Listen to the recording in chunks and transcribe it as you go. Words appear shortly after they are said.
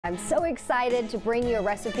I'm so excited to bring you a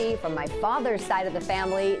recipe from my father's side of the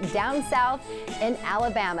family down south in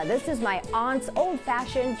Alabama. This is my aunt's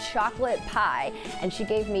old-fashioned chocolate pie, and she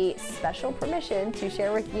gave me special permission to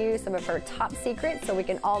share with you some of her top secrets so we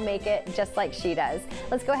can all make it just like she does.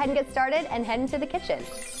 Let's go ahead and get started and head into the kitchen.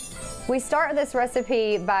 We start this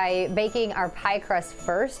recipe by baking our pie crust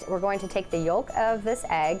first. We're going to take the yolk of this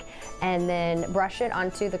egg and then brush it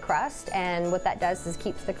onto the crust, and what that does is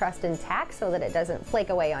keeps the crust intact so that it doesn't flake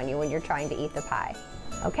away on you when you're trying to eat the pie.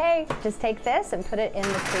 Okay, just take this and put it in the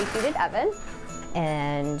preheated oven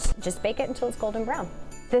and just bake it until it's golden brown.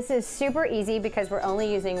 This is super easy because we're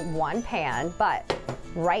only using one pan, but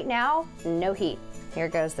right now, no heat. Here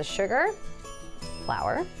goes the sugar,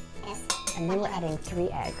 flour, and then we're adding 3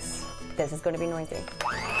 eggs. This is going to be noisy.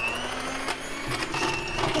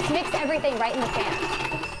 Just mix everything right in the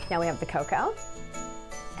pan. Now we have the cocoa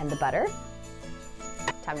and the butter.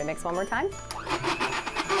 Time to mix one more time.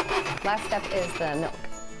 Last step is the milk.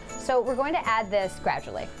 So we're going to add this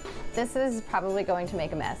gradually. This is probably going to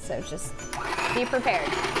make a mess, so just be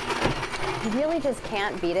prepared. You really just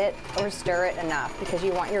can't beat it or stir it enough because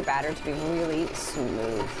you want your batter to be really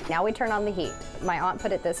smooth. Now we turn on the heat. My aunt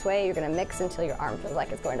put it this way: you're gonna mix until your arm feels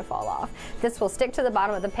like it's going to fall off. This will stick to the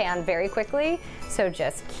bottom of the pan very quickly, so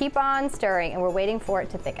just keep on stirring, and we're waiting for it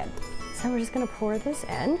to thicken. So we're just gonna pour this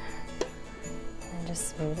in and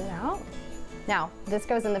just smooth it out. Now, this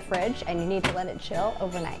goes in the fridge and you need to let it chill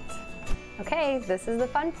overnight. Okay, this is the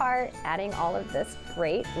fun part, adding all of this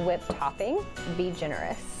great whipped topping. Be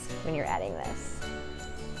generous when you're adding this.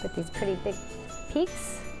 Put these pretty big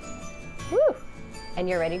peaks. Woo! And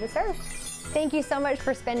you're ready to serve. Thank you so much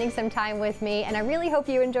for spending some time with me, and I really hope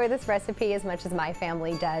you enjoy this recipe as much as my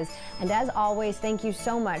family does. And as always, thank you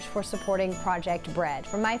so much for supporting Project Bread.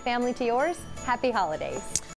 From my family to yours, happy holidays.